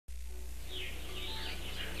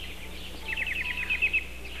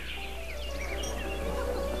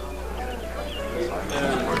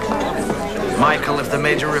the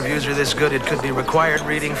major reviews are this good, it could be required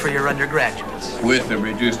reading for your undergraduates. With a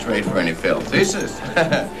reduced rate for any failed thesis,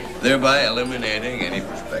 thereby eliminating any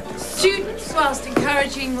perspective. Students whilst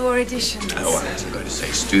encouraging more editions. Oh, I wasn't going to say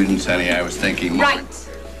students, honey. I was thinking more. Right.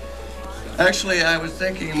 Actually, I was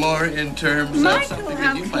thinking more in terms of something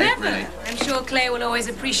that you might really... I'm sure Clay will always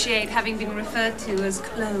appreciate having been referred to as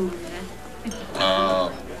Chloe.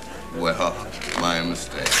 Oh, well, my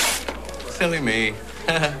mistake. Silly me.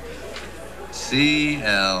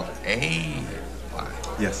 C-L-A-Y.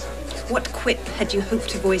 Yes. What quip had you hoped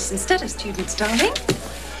to voice instead of students, darling?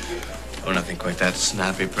 Oh, nothing quite that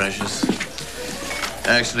snappy, precious.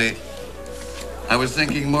 Actually, I was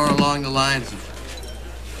thinking more along the lines of...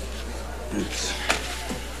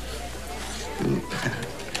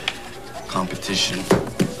 competition.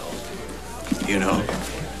 You know?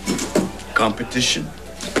 Competition.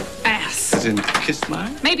 Ass. As in kiss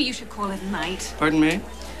mine? Maybe you should call it a night. Pardon me?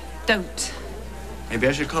 Don't. Maybe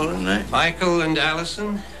I should call it a night? Michael and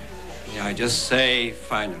Allison, may I just say,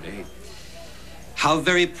 finally, how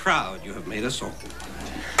very proud you have made us all.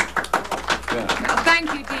 Well, thank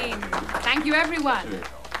you, Dean. Thank you, everyone. Sure.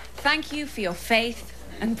 Thank you for your faith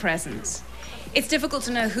and presence. It's difficult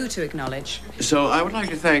to know who to acknowledge. So I would like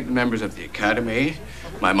to thank the members of the Academy,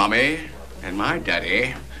 my mommy, and my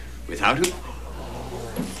daddy, without whom...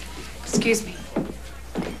 Excuse me.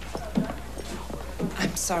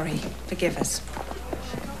 I'm sorry. Forgive us.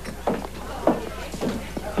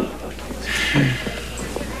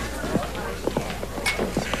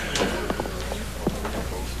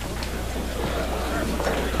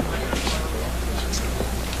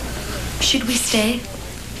 Should we stay?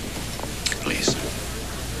 Please.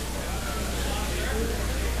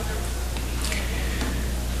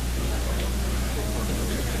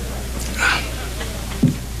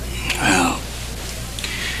 Well,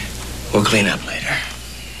 we'll clean up later.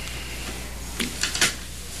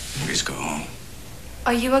 Please go home.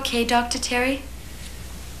 Are you okay, Dr. Terry?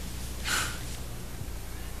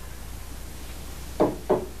 Go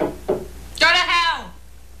to hell!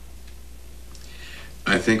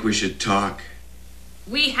 I think we should talk.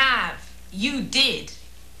 We have. You did.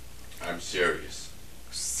 I'm serious.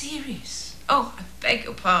 Serious? Oh, I beg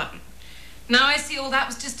your pardon. Now I see all that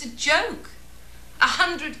was just a joke.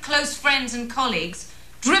 100 close friends and colleagues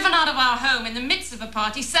driven out of our home in the midst of a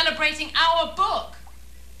party celebrating our book.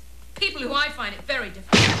 People who I find it very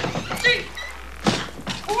difficult.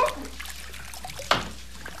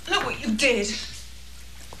 Look what you did.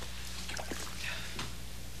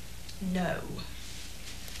 No.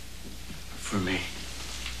 For me.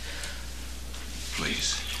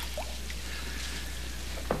 Please.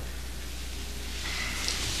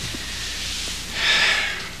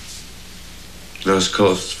 Those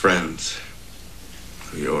close friends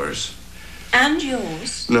of yours. And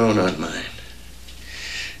yours? No, not mine.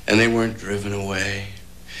 And they weren't driven away.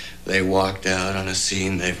 They walked out on a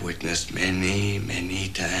scene they've witnessed many, many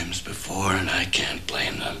times before, and I can't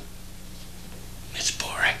blame them. It's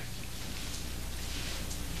boring.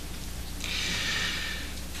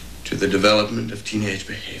 To the development of teenage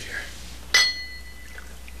behavior.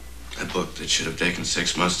 A book that should have taken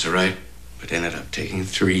 6 months to write, but ended up taking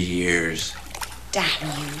 3 years. Damn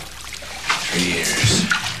you. 3 years.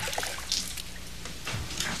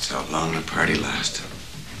 That's how long the party lasted.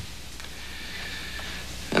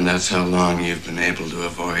 And that's how long you've been able to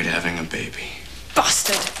avoid having a baby.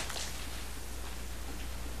 Bastard.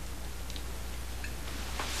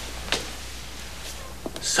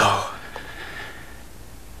 So,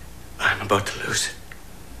 I'm about to lose it.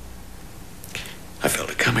 I felt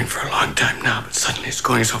it coming for a long time now, but suddenly it's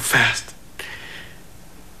going so fast.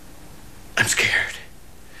 I'm scared.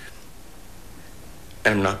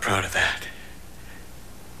 And I'm not proud of that.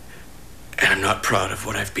 And I'm not proud of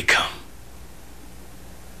what I've become.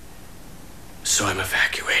 So I'm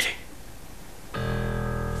evacuating.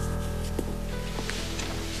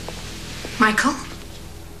 Michael?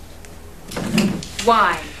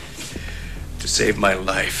 Why? To save my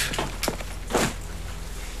life.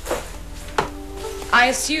 I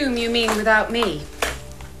assume you mean without me.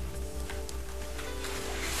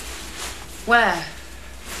 Where?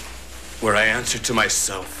 Where I answer to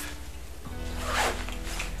myself.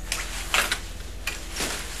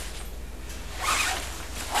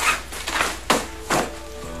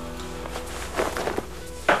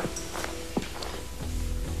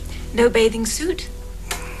 No bathing suit?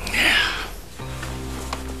 Yeah.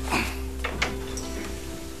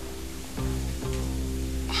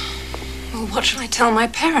 Well, what shall I tell my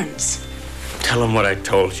parents? Tell them what I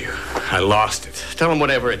told you. I lost it. Tell them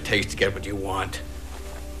whatever it takes to get what you want.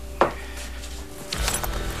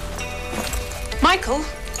 Michael?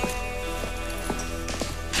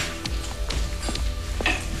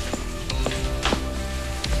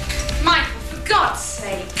 Michael, for God's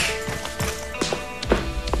sake.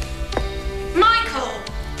 Michael!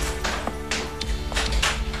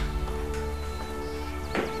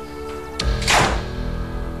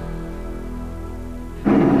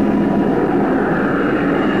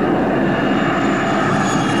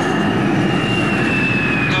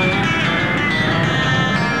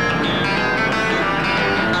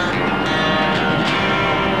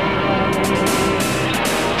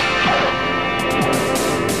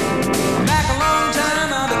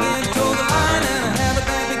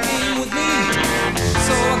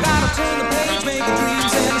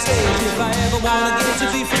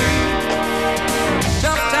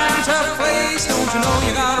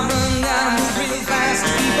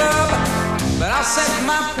 I'll set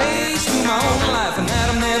my pace through my own life, and that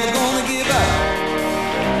I'm never gonna give up.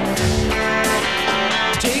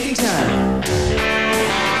 Taking time,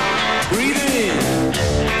 breathing in,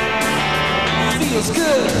 feels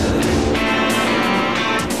good.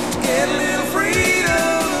 Get a little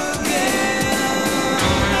freedom again.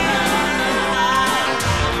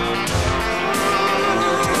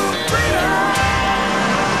 Freedom.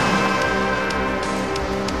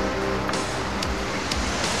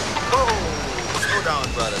 Slow down,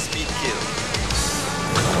 brother. Speed kill.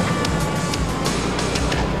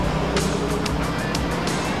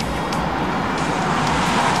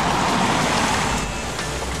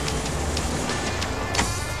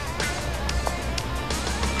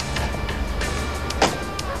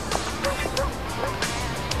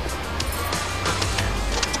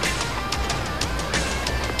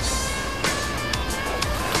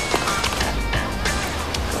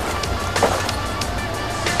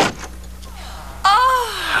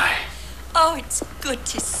 Oh, it's good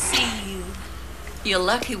to see you. You're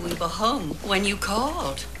lucky we were home when you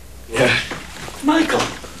called. Yeah. Michael.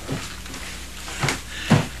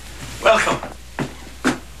 Welcome.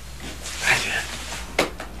 Thank you.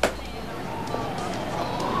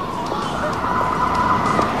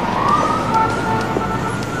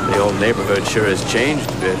 The old neighborhood sure has changed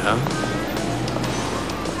a bit, huh?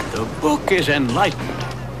 The book is enlightened.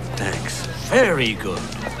 Thanks. Very good.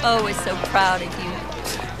 Oh, we're so proud of you.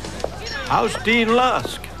 How's Dean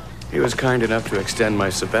Lusk? He was kind enough to extend my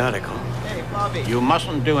sabbatical. You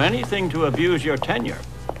mustn't do anything to abuse your tenure.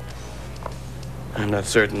 I'm not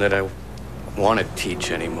certain that I want to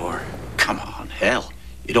teach anymore. Come on, hell.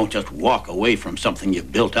 You don't just walk away from something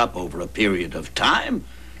you've built up over a period of time.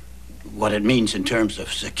 What it means in terms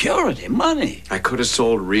of security, money. I could have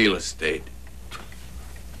sold real estate.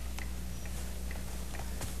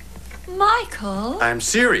 Michael? I'm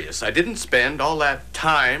serious. I didn't spend all that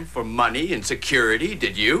time for money and security,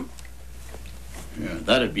 did you? Yeah,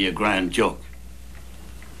 that'd be a grand joke.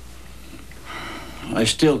 I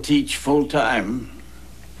still teach full-time.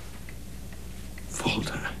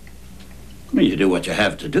 Full-time? I mean, you do what you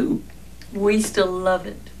have to do. We still love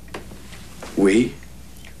it. We?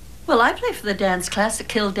 Well, I play for the dance class at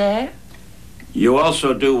Kildare. You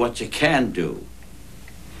also do what you can do.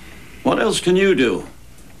 What else can you do?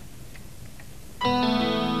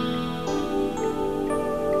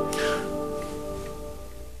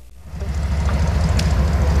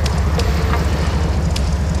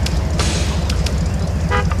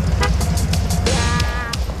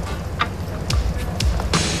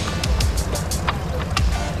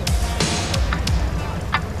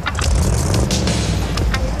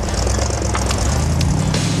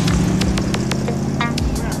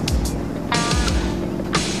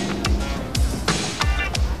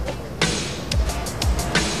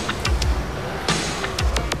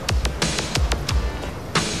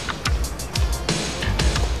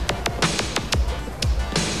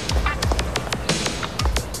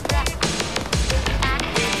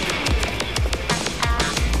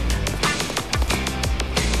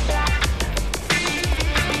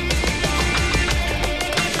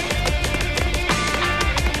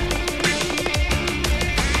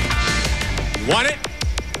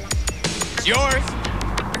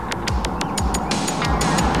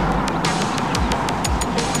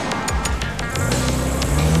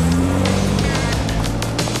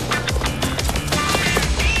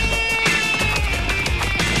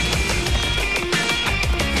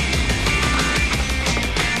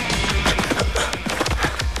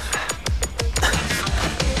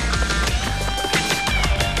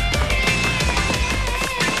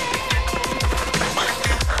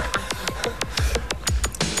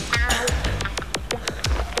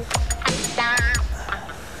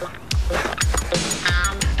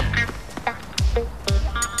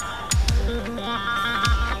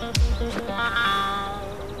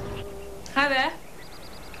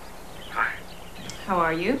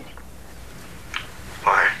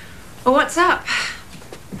 Well, what's up?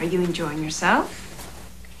 Are you enjoying yourself?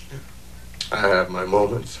 I have my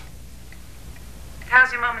moments.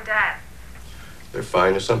 How's your mom and dad? They're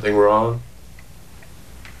fine. Is something wrong?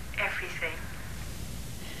 Everything.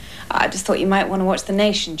 I just thought you might want to watch The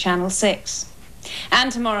Nation, Channel 6.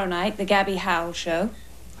 And tomorrow night, the Gabby Howell show.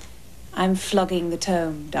 I'm flogging the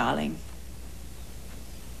tome, darling.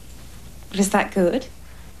 But is that good?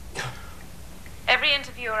 Every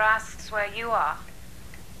interviewer asks where you are.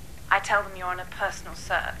 I tell them you're on a personal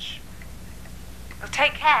search. Well,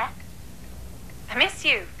 take care. I miss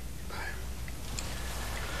you.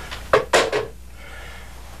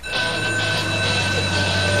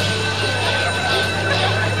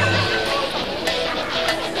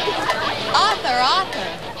 Author.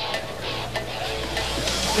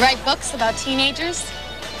 You write books about teenagers?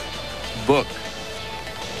 Book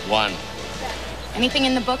 1. Anything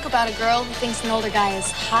in the book about a girl who thinks an older guy is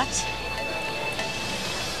hot?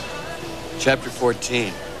 Chapter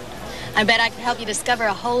 14. I bet I could help you discover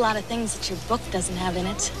a whole lot of things that your book doesn't have in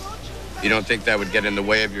it. You don't think that would get in the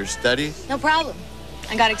way of your studies? No problem.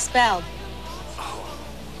 I got expelled.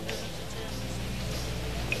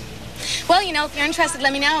 Well, you know, if you're interested,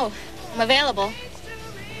 let me know. I'm available,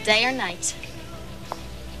 day or night.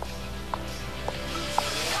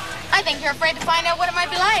 I think you're afraid to find out what it might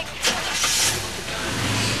be like.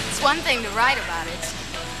 It's one thing to write about it.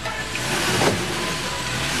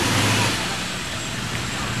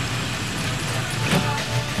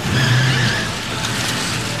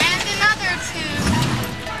 And another to,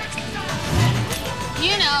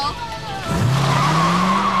 you know.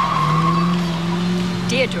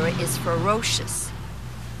 Deirdre is ferocious.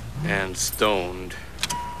 And stoned.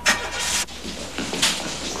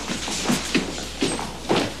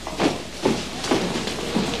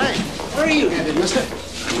 Hey, where are you headed, mister?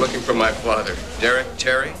 I'm looking for my father. Derek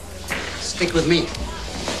Terry? Stick with me.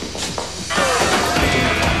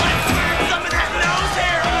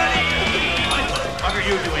 What are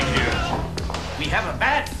you doing here? We have a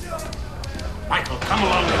bat. Michael, come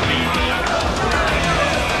along with me.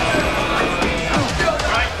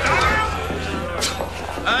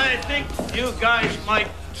 I think you guys might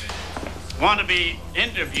want to be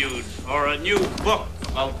interviewed for a new book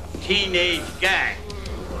about teenage gangs.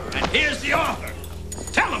 And here's the author.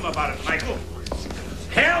 Tell him about it, Michael.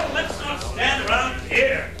 Hell, let's not stand around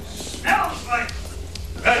here. Smells like...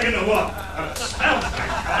 Well, you know what? Smells like...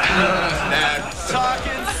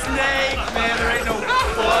 Talking snake, man. There ain't no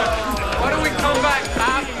book. Why don't we come back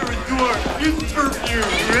after and do our interview?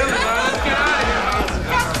 Really, man? Let's get out of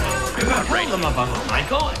here. Bring them about it,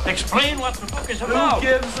 Michael. Explain what the book is about. Who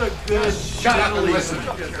gives a good... Shut up and listen.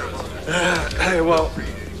 Well,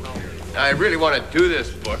 I really want to do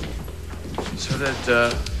this book so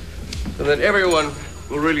that everyone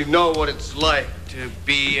will really know what it's like to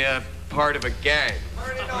be part of a gang.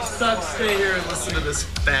 Son, stay here and listen to this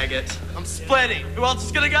faggot. I'm splitting. Who else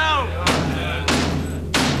is gonna go? All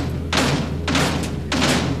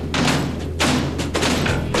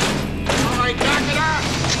right, knock it out.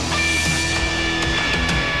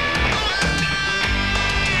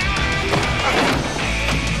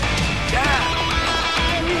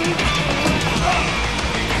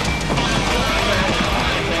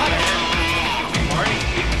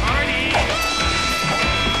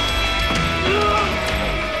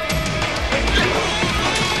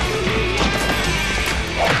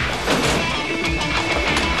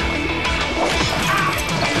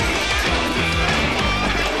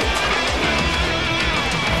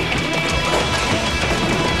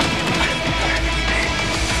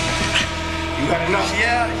 Got enough?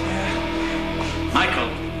 Yeah. Michael,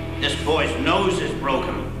 this boy's nose is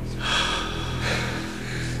broken.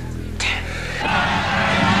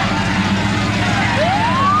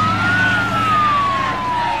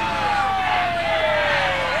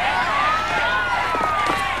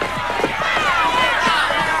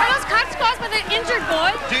 Injured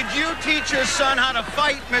boy. Did you teach your son how to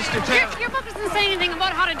fight, Mr. Taylor? Your book doesn't say anything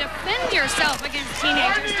about how to defend yourself against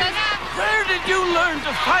teenagers, does it? Where did you learn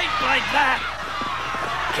to fight like that?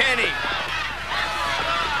 Kenny!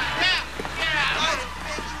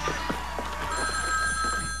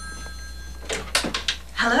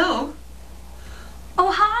 Hello?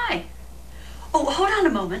 Oh, hi. Oh, hold on a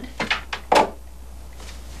moment.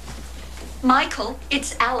 Michael,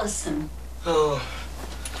 it's Allison. Oh.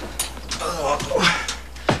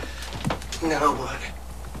 Now what?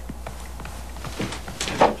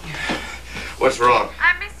 What's wrong?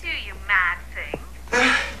 I miss you, you mad thing.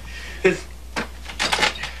 It's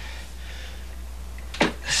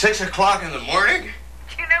 6 o'clock in the morning?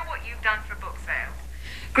 Do you know what you've done for book sales?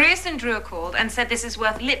 Grierson Drew called and said this is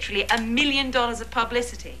worth literally $1 million of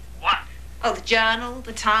publicity. What? Oh, the Journal,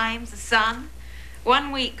 the Times, the Sun.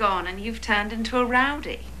 1 week gone and you've turned into a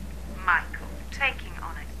rowdy. Michael, taking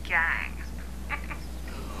on a gang.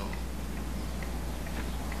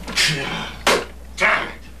 Damn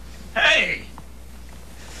it! Hey!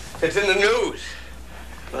 It's in the news.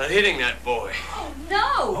 About hitting that boy. Oh,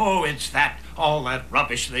 no! Oh, it's that. All that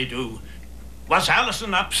rubbish they do. Was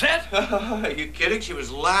Allison upset? Are you kidding? She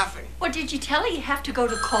was laughing. What, did you tell her you have to go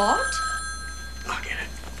to court? I'll get it.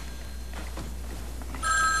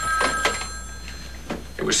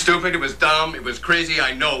 It was stupid, it was dumb, it was crazy,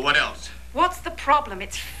 I know. What else? What's the problem?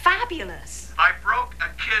 It's fabulous. I broke a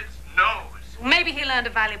kid's nose. Well, maybe he learned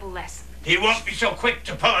a valuable lesson. He won't be so quick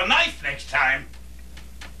to pull a knife next time.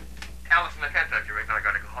 Allison, I can't talk to you right now. I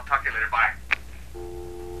gotta go. I'll talk to you later. Bye.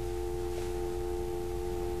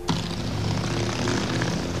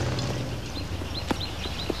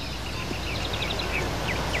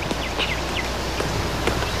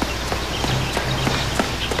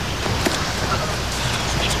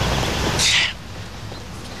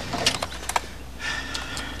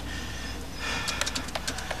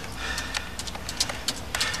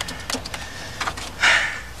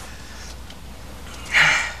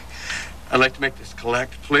 I'd like to make this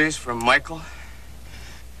collect, please, from Micheal.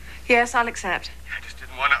 Yes, I'll accept. I just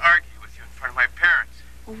didn't want to argue with you in front of my parents.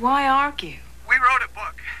 Well, why argue? We wrote a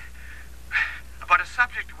book about a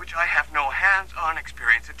subject to which I have no hands-on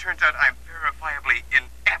experience. It turns out I'm verifiably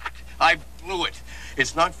inept. I blew it.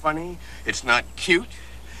 It's not funny, it's not cute,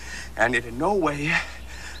 and it in no way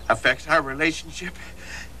affects our relationship.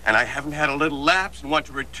 And I haven't had a little lapse and want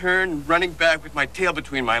to return running back with my tail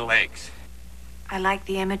between my legs. I like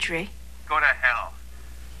the imagery. Go to hell.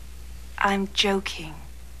 I'm joking.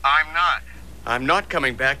 I'm not. I'm not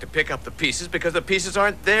coming back to pick up the pieces because the pieces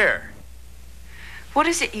aren't there. What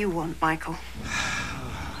is it you want, Michael?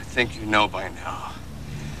 I think you know by now.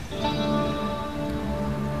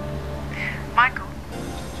 Michael,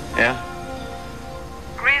 Yeah?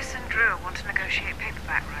 Grierson Drew want to negotiate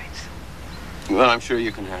paperback rights. Well, I'm sure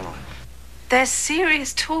you can handle it. There's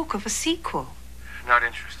serious talk of a sequel. Not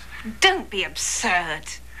interested. Don't be absurd.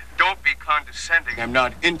 Don't be condescending. I'm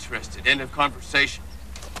not interested. End of conversation.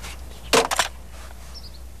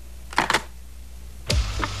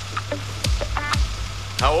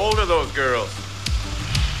 How old are those girls?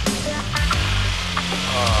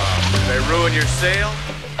 Did they ruin your sale?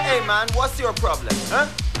 Hey, man, what's your problem, huh?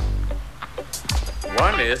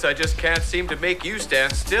 One is I just can't seem to make you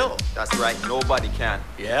stand still. That's right, nobody can.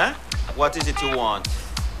 Yeah? What is it you want?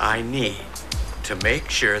 I need to make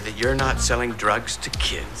sure that you're not selling drugs to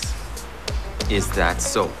kids. Is that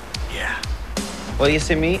so? Yeah. Well, you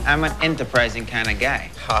see me, I'm an enterprising kind of guy.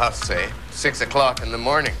 I'll say 6 o'clock in the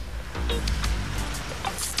morning.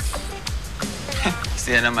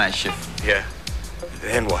 Stay on my shift. Yeah.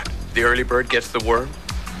 Then what? The early bird gets the worm?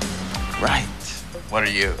 Right. What are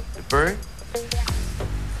you, the bird?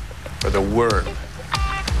 Or the worm?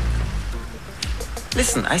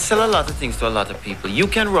 Listen, I sell a lot of things to a lot of people. You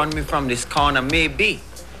can run me from this corner, maybe.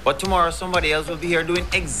 But tomorrow somebody else will be here doing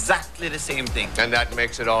exactly the same thing. And that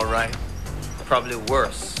makes it all right? Probably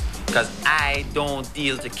worse, because I don't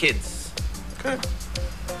deal to kids. Good.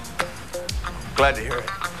 Glad to hear it.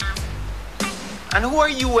 And who are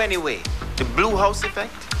you anyway? The Blue House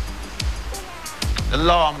effect? The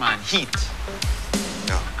lawman, Heat?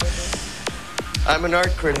 No. I'm an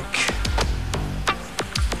art critic.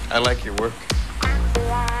 I like your work.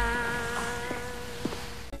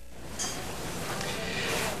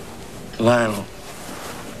 Lionel,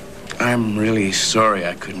 I'm really sorry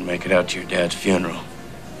I couldn't make it out to your dad's funeral.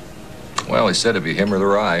 Well, he said it'd be him or the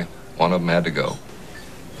rye. One of them had to go.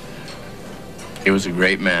 He was a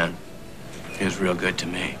great man. He was real good to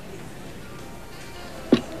me.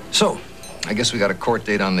 So, I guess we got a court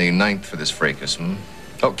date on the 9th for this fracas, hmm?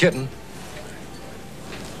 Oh, kitten.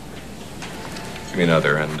 Give me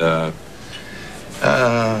another, and,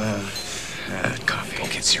 coffee.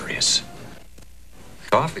 Don't get serious.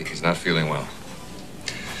 Coffee? He's not feeling well.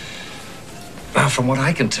 Now, from what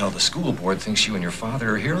I can tell, the school board thinks you and your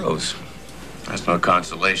father are heroes. That's no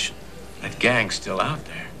consolation. That gang's still out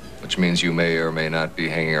there. Which means you may or may not be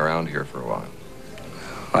hanging around here for a while.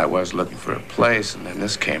 I was looking for a place, and then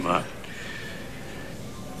this came up.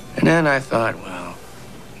 And then I thought, well,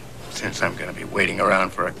 since I'm going to be waiting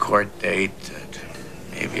around for a court date, that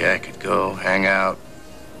maybe I could go hang out.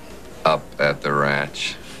 Up at the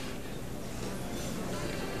ranch.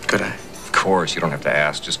 Could I? Of course, you don't have to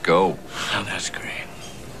ask, just go. Oh, that's great.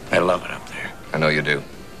 I love it up there. I know you do.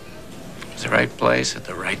 It's the right place at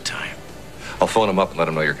the right time. I'll phone him up and let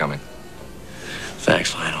him know you're coming.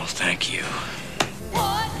 Thanks, Lionel. Thank you.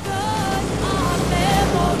 What does our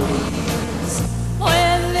memory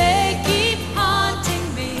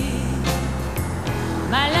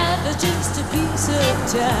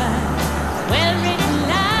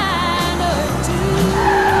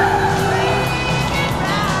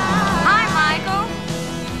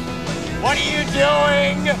What are you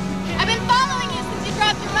doing? I've been following you since you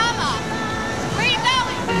dropped your mom off. Where are you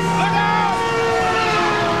going? Look out!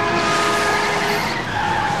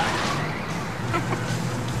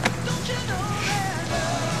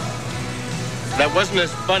 That wasn't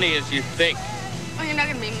as funny as you think. Well, you're not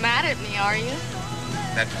going to be mad at me, are you?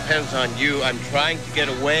 That depends on you. I'm trying to get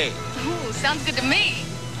away. Ooh, sounds good to me.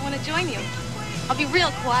 I want to join you. I'll be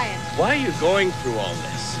real quiet. Why are you going through all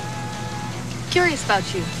this? Curious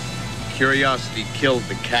about you. Curiosity killed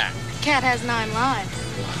the cat. The cat has 9 lives.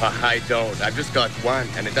 Well, I don't. I've just got one,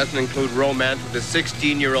 and it doesn't include romance with a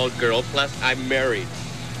 16-year-old girl, plus I'm married.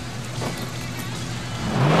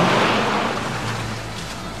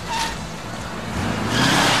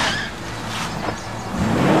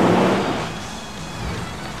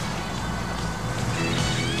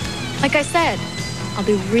 Like I said, I'll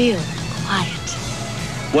be real quiet.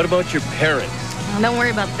 What about your parents? Well, don't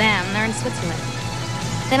worry about them. They're in Switzerland.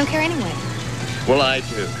 They don't care anyway. Well, I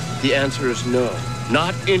do. The answer is no.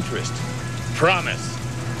 Not interest. Promise.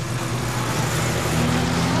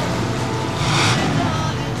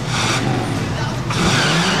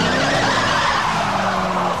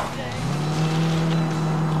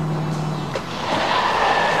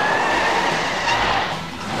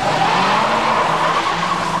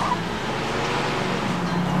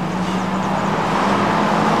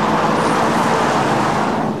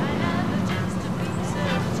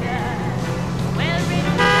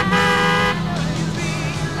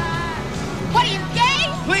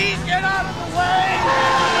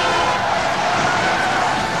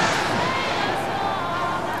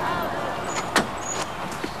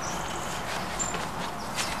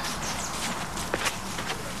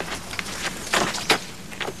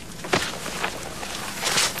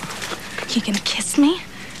 You gonna kiss me?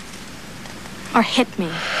 Or hit me?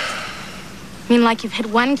 I mean, like you've hit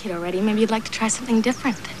one kid already. Maybe you'd like to try something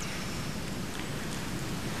different.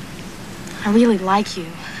 I really like you.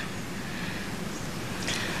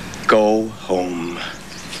 Go home.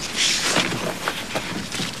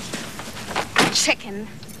 Chicken.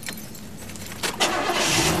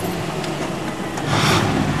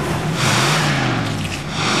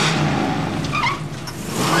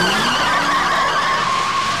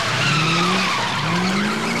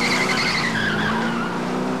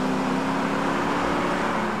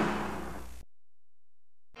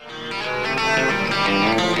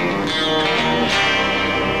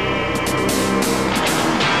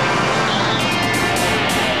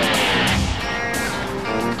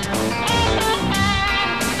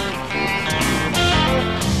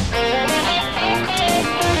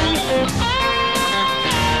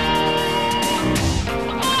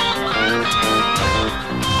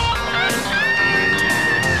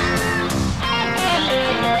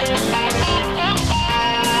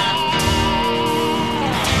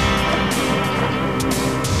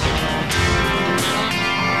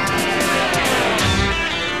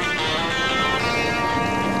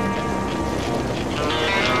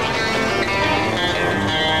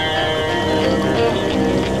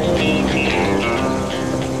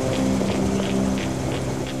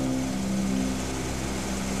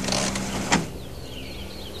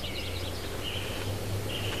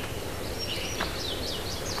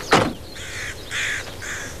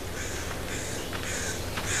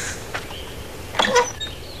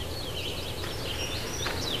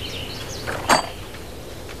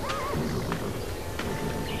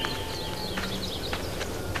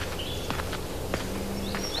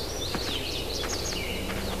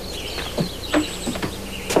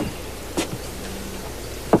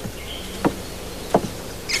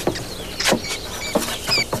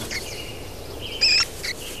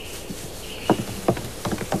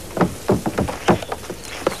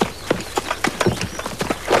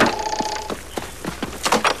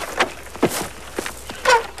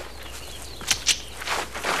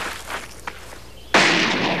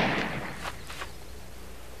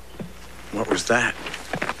 That?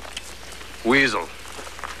 Weasel.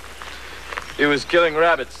 He was killing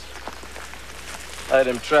rabbits. I had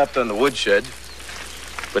him trapped on the woodshed,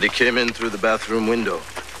 but he came in through the bathroom window,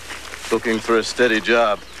 looking for a steady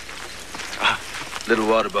job. Little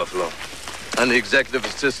water buffalo. I'm the executive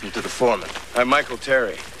assistant to the foreman. I'm Michael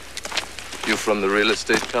Terry. You from the real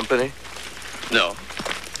estate company? No.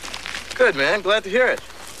 Good, man. Glad to hear it.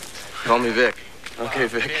 Call me Vic. Okay,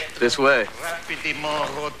 Vic. This way.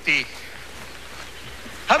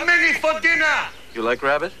 How many for dinner? You like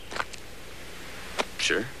rabbit?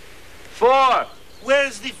 Sure. 4.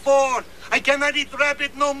 Where's the 4? I cannot eat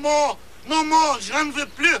rabbit no more. No more. Je ne veux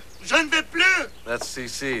plus. Je ne veux plus. That's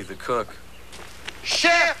CC, the cook.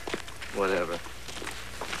 Chef! Whatever.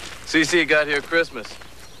 CC got here Christmas.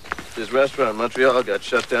 His restaurant in Montreal got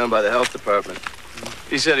shut down by the health department.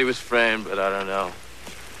 He said he was framed, but I don't know.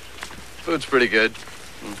 Food's pretty good.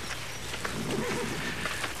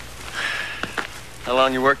 How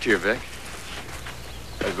long you worked here, Vic?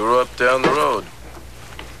 I grew up down the road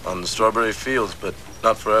on the strawberry fields, but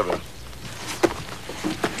not forever.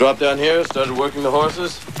 Dropped down here, started working the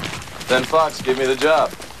horses. Then Fox gave me the job.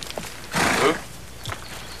 Who?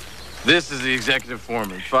 This is the executive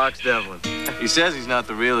foreman, Fox Devlin. He says he's not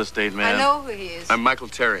the real estate man. I know who he is. I'm Michael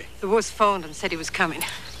Terry. The Wolves phoned and said he was coming.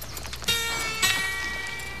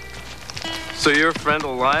 So you're a friend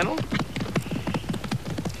of Lionel?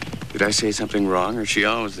 Did I say something wrong, or is she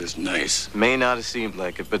always this nice? May not have seemed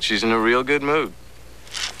like it, but she's in a real good mood.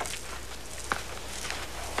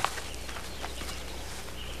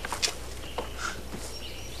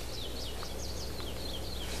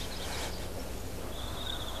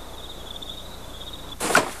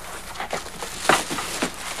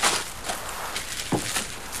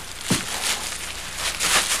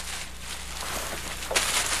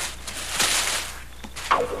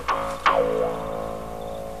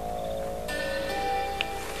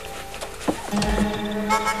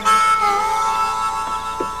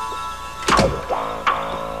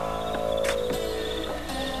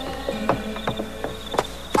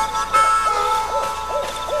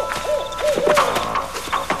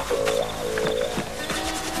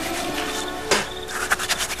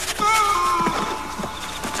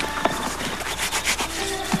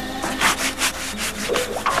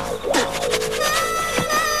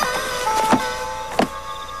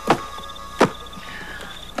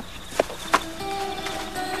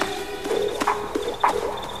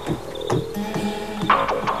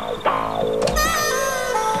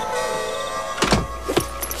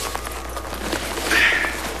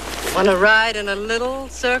 Want to ride in a little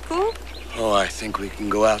circle? Oh, I think we can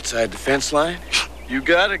go outside the fence line. You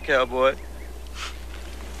got it, cowboy.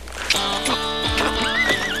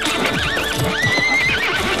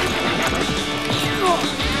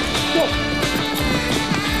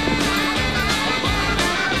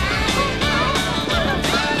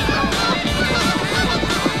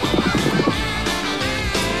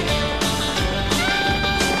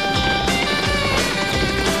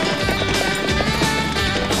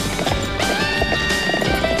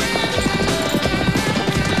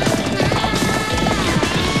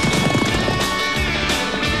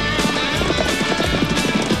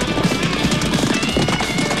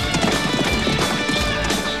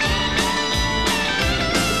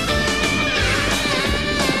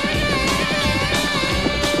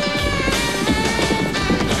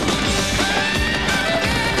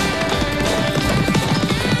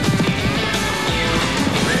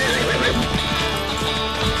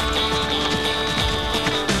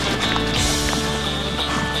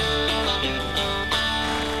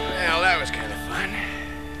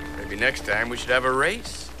 Next time we should have a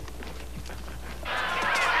race.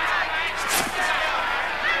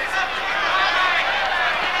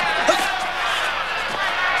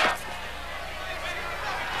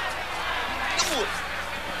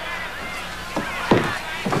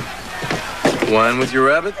 Wine with your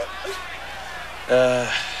rabbit?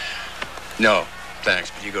 No, thanks,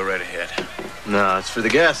 but you go right ahead. No, it's for the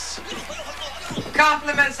guests.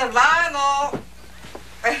 Compliments of Lionel.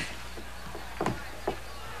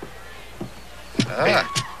 Ah.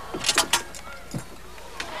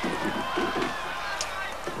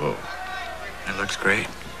 Whoa. That looks great.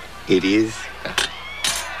 It is.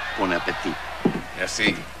 Bon appetit.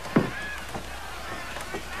 Merci.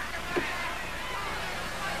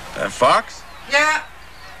 Fox? Yeah,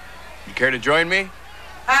 You care to join me?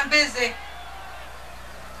 I'm busy.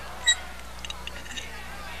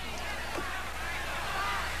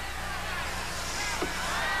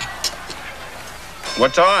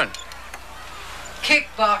 What's on?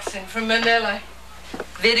 Kickboxing from Manila.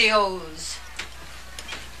 Videos.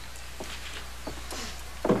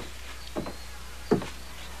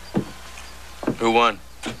 Who won?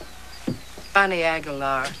 Bonnie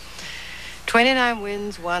Aguilar. 29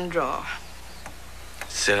 wins, 1 draw.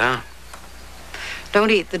 Sit down. Don't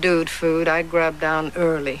eat the dude food. I grub down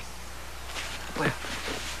early. Well,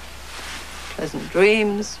 pleasant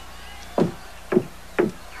dreams.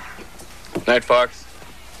 Night, Fox.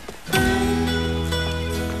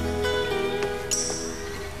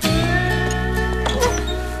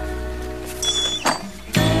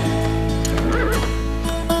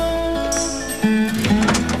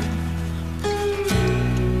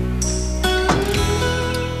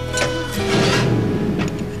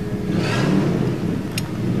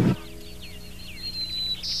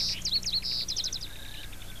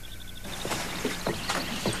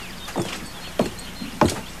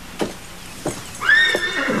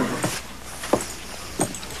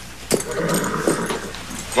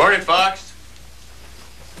 Morning, Fox.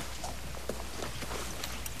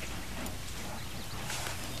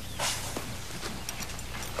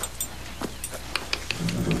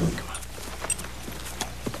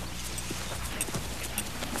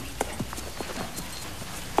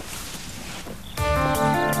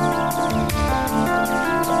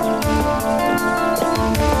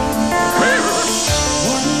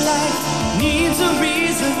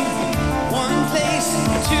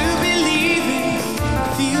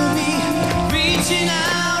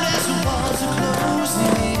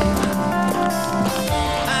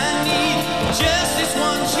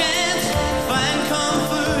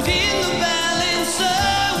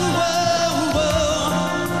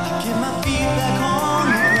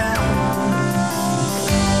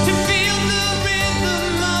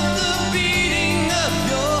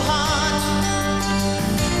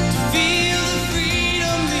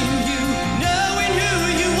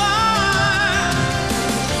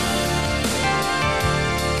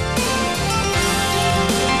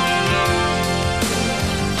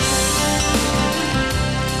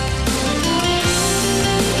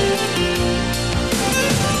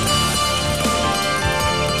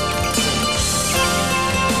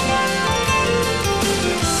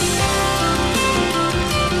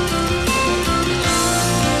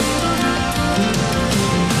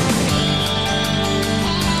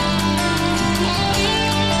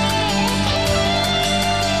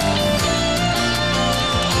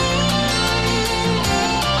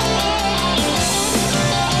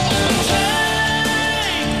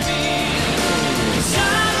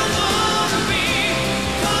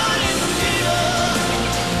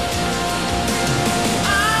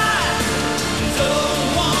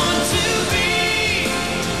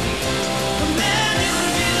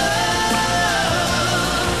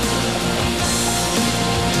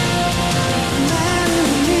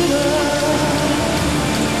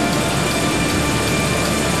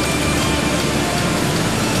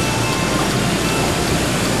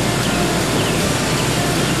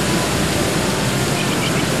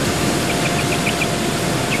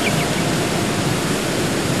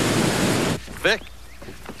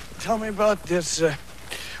 Tell me about this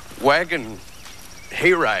wagon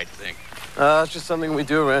hayride thing. It's just something we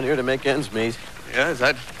do around here to make ends meet. Yeah, is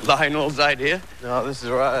that Lionel's idea? No, this is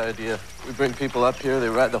our idea. We bring people up here, they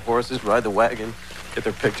ride the horses, ride the wagon, get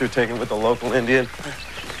their picture taken with the local Indian.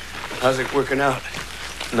 How's it working out?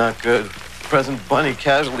 Not good. Present bunny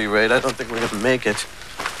casualty rate, I don't think we're gonna make it.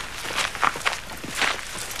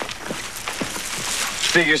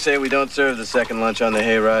 Figures say we don't serve the second lunch on the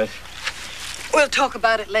hayride. We'll talk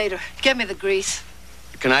about it later. Get me the grease.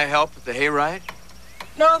 Can I help with the hayride?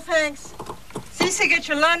 No, thanks. Cece, get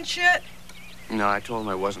your lunch yet? No, I told him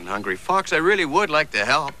I wasn't hungry. Fox, I really would like to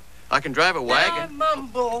help. I can drive a wagon. Now,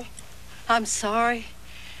 mumble. I'm sorry.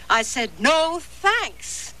 I said no,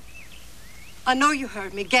 thanks. I know you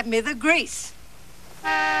heard me. Get me the grease.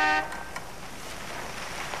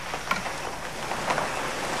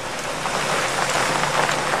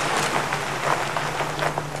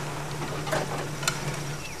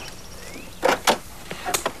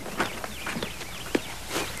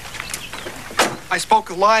 I spoke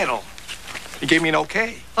with Lionel. He gave me an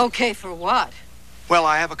okay. Okay for what? Well,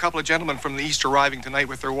 I have a couple of gentlemen from the East arriving tonight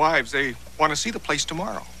with their wives. They want to see the place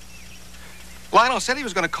tomorrow. Lionel said he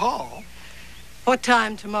was going to call. What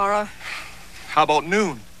time tomorrow? How about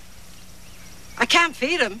noon? I can't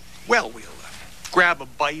feed him. Well, we'll grab a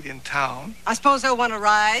bite in town. I suppose they'll want to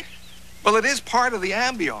ride. Well, it is part of the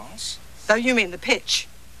ambiance. So you mean the pitch?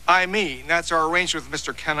 I mean, that's our arrangement with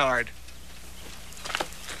Mr. Kennard.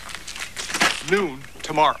 Noon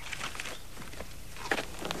tomorrow.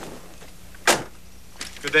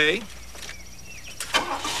 Good day.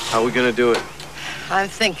 How are we gonna do it? I'm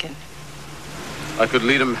thinking. I could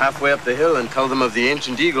lead them halfway up the hill and tell them of the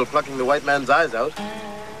ancient eagle plucking the white man's eyes out.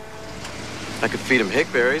 I could feed them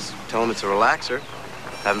hickberries, tell them it's a relaxer,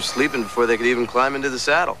 have them sleeping before they could even climb into the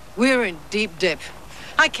saddle. We're in deep dip.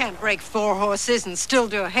 I can't break 4 horses and still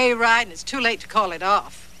do a hayride, and it's too late to call it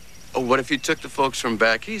off. Oh, what if you took the folks from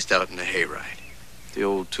back east out in a hayride? The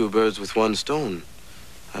old 2 birds with 1 stone.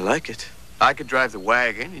 I like it. I could drive the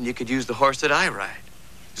wagon, and you could use the horse that I ride.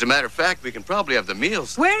 As a matter of fact, we can probably have the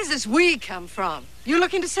meals. Where does this we come from? You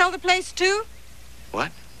looking to sell the place, too?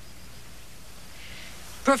 What?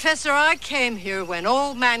 Professor, I came here when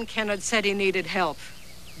old man Kennard said he needed help.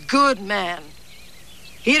 Good man.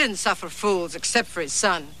 He didn't suffer fools except for his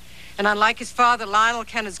son. And unlike his father, Lionel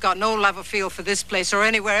Kennard's got no love or feel for this place or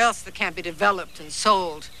anywhere else that can't be developed and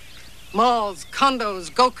sold. Malls,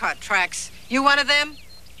 condos, go-kart tracks. You one of them?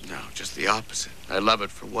 No, just the opposite. I love it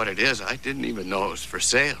for what it is. I didn't even know it was for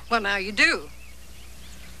sale. Well, now you do.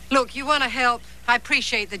 Look, you want to help. I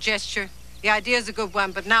appreciate the gesture. The idea's a good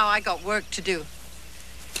one, but now I got work to do.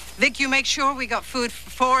 Vic, you make sure we got food for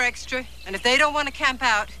 4 extra, and if they don't want to camp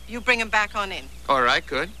out, you bring them back on in. All right,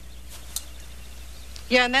 good.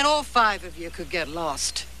 Yeah, and then all 5 of you could get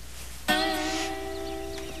lost.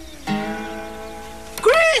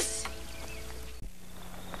 Chris!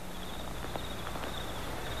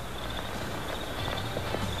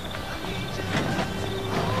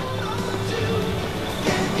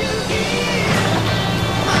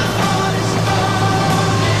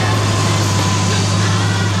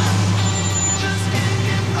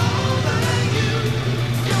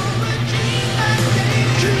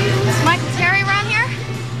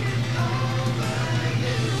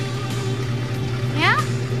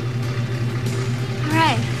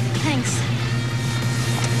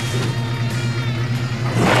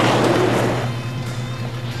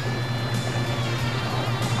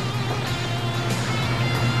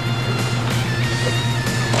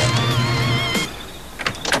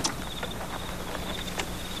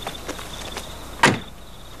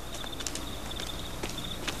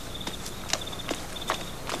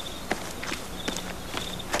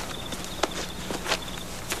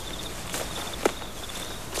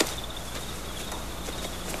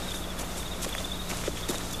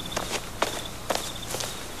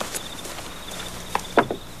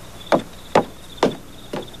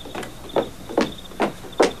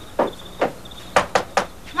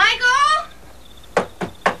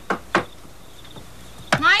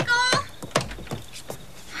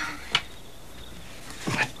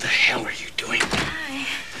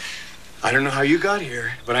 I don't know how you got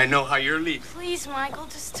here, but I know how you're leaving. Please, Michael,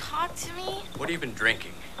 just talk to me. What have you been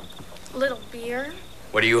drinking? A little beer,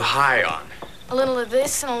 What are you high on? a little of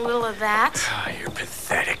this and a little of that. Ah, you're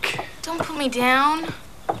pathetic. Don't put me down.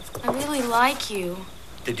 I really like you.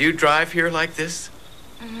 Did you drive here like this?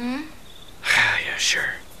 Mm-hmm. Yeah,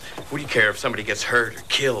 sure. What do you care if somebody gets hurt or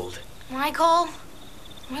killed? Michael,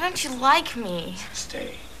 why don't you like me?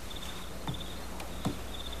 Stay.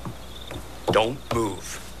 Don't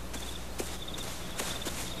move.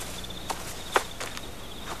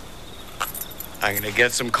 I'm gonna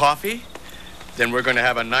get some coffee, then we're gonna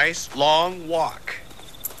have a nice long walk.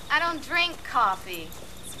 I don't drink coffee.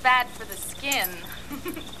 It's bad for the skin.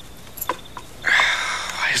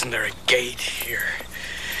 Why isn't there a gate here?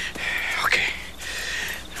 Okay.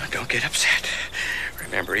 Now, don't get upset.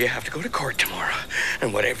 Remember, you have to go to court tomorrow.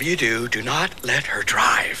 And whatever you do, do not let her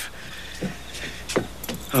drive.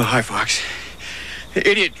 Oh, hi, Fox. The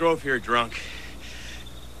idiot drove here drunk.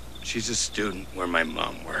 She's a student where my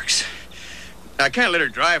mom works. I can't let her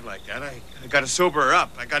drive like that. I gotta sober her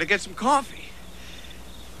up. I gotta get some coffee.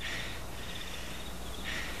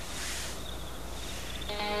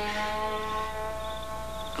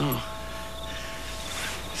 Oh.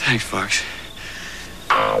 Thanks, Fox.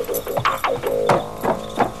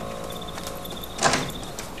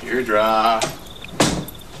 Deirdre.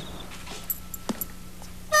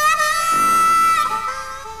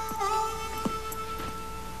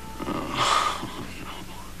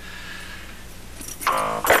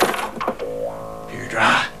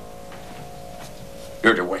 Deirdre.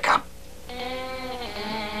 Deirdre, wake up.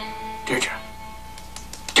 Deirdre.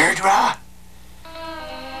 Deirdre.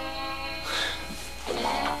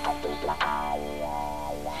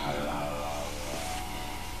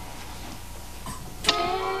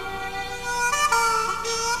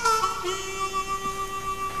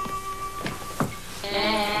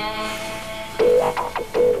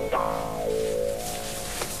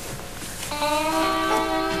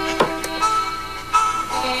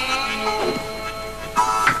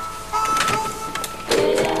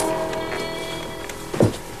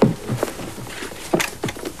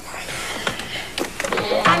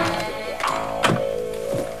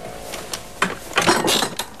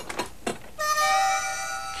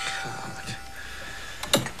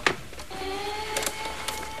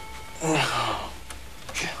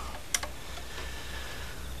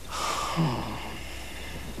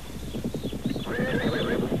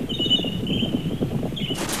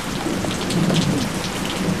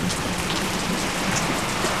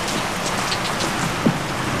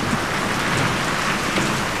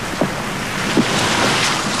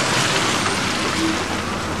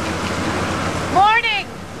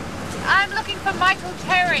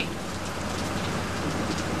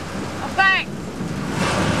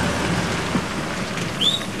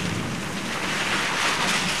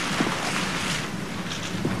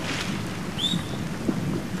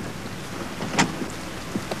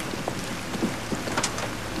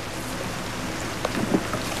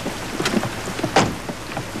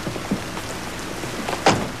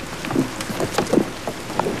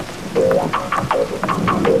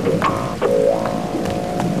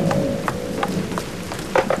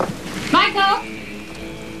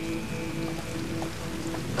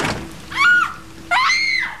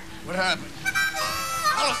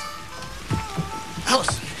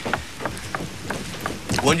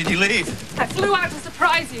 When did you leave? I flew out to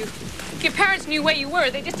surprise you. Your parents knew where you were.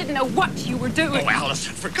 They just didn't know what you were doing. Oh,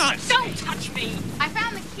 Allison, for God's sake. Don't touch me. I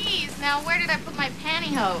found the keys. Now, where did I put my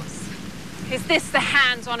pantyhose? Is this the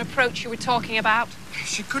hands-on approach you were talking about?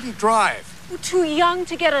 She couldn't drive. You're too young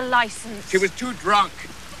to get a license. She was too drunk.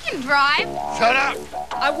 You can drive. Shut up.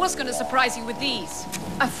 I was going to surprise you with these.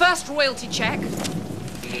 A first royalty check,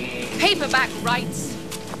 paperback rights,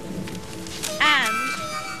 and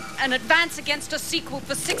an advance against a sequel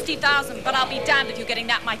for $60,000. But I'll be damned if you're getting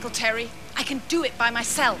that, Michael Terry. I can do it by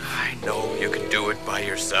myself. I know you can do it by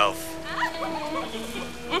yourself.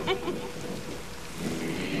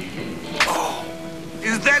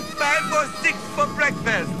 Is that 5 or 6 for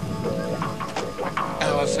breakfast?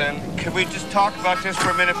 Allison, can we just talk about this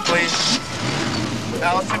for a minute, please?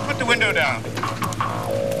 Allison, put the window down.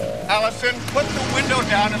 Allison, put the window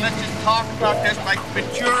down and let's just talk about this like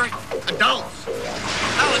mature adults.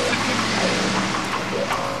 Allison,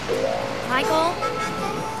 Michael,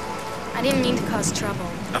 I didn't mean to cause trouble.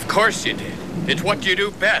 Of course you did. It's what you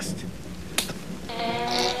do best.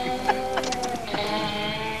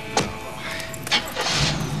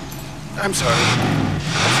 I'm sorry.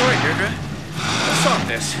 I'm sorry, Deirdre. Stop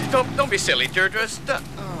this. Don't be silly, Deirdre. Stop.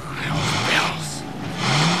 Oh, hell's bells.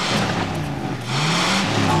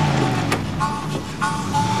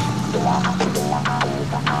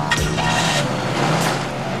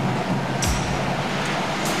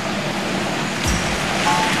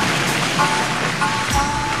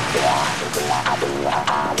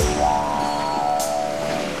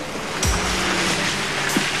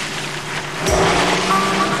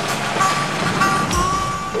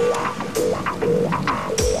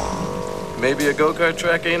 Maybe a go-kart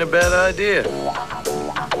track ain't a bad idea.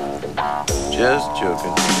 Just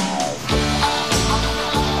joking.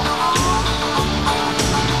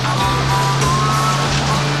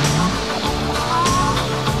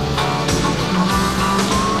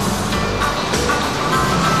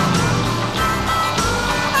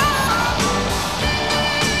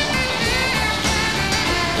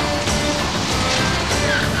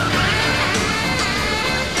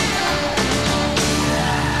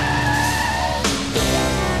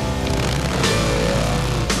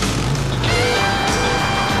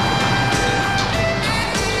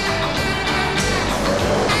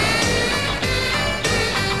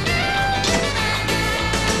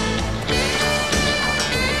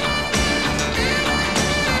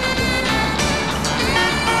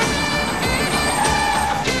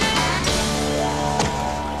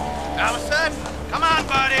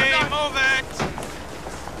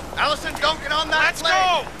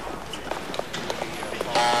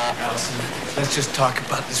 Let's just talk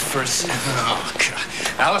about this for a second. Oh,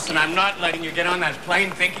 God. Allison, I'm not letting you get on that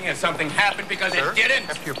plane thinking that something happened because it didn't.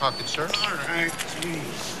 Empty your pocket, sir. All right,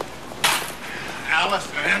 jeez.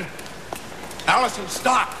 Allison. Allison,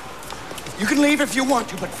 stop. You can leave if you want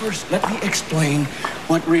to, but first, let me explain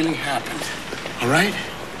what really happened. All right?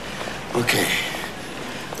 Okay.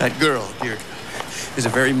 That girl, Deirdre, is a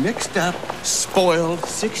very mixed up, spoiled,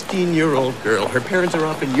 16-year-old girl. Her parents are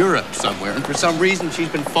off in Europe somewhere, and for some reason, she's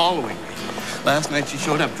been following me. Last night, she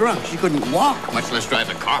showed up drunk. She couldn't walk, much less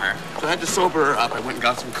drive a car. So I had to sober her up. I went and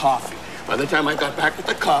got some coffee. By the time I got back with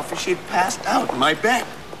the coffee, she'd passed out in my bed.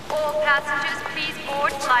 All passengers, please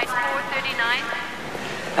board flight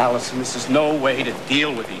 439. Allison, this is no way to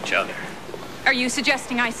deal with each other. Are you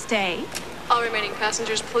suggesting I stay? All remaining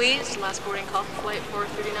passengers, please. Last boarding call for flight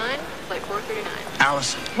 439. Flight 439.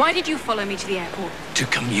 Allison. Why did you follow me to the airport? To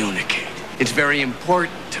communicate. It's very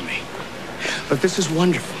important to me. But this is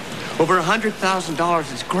wonderful. Over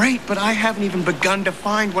 $100,000 is great, but I haven't even begun to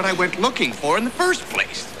find what I went looking for in the first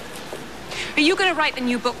place. Are you going to write the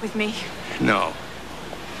new book with me? No.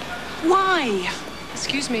 Why?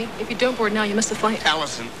 Excuse me, if you don't board now, you miss the flight.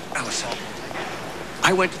 Allison,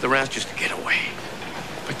 I went to the ranch just to get away.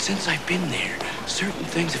 But since I've been there, certain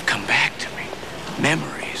things have come back to me.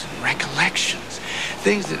 Memories and recollections.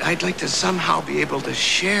 Things that I'd like to somehow be able to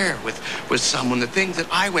share with someone. The things that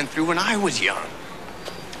I went through when I was young.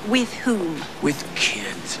 With whom? With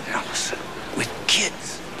kids, Allison. With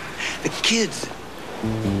kids. The kids.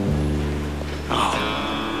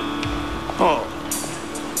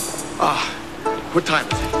 What time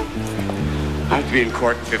is it? I have to be in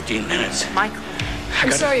court in 15 minutes. Michael. I'm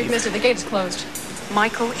sorry you've missed it. The gate is closed.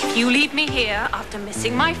 Michael, if you leave me here after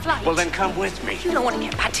missing my flight... Well, then come with me. You don't want to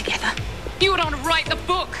get back together. You would want to write the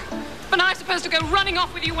book. But I'm supposed to go running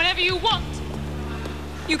off with you whenever you want.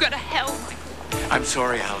 You go to hell, Michael. I'm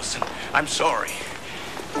sorry, Allison. I'm sorry.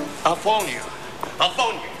 I'll phone you. I'll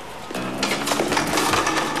phone you.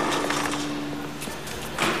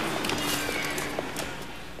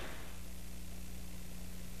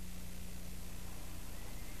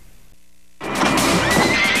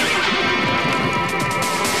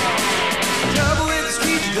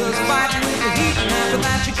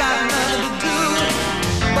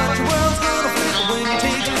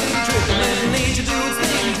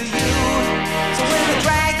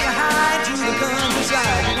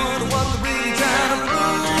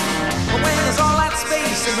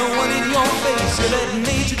 your face. You're letting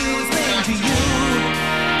nature do its thing to you.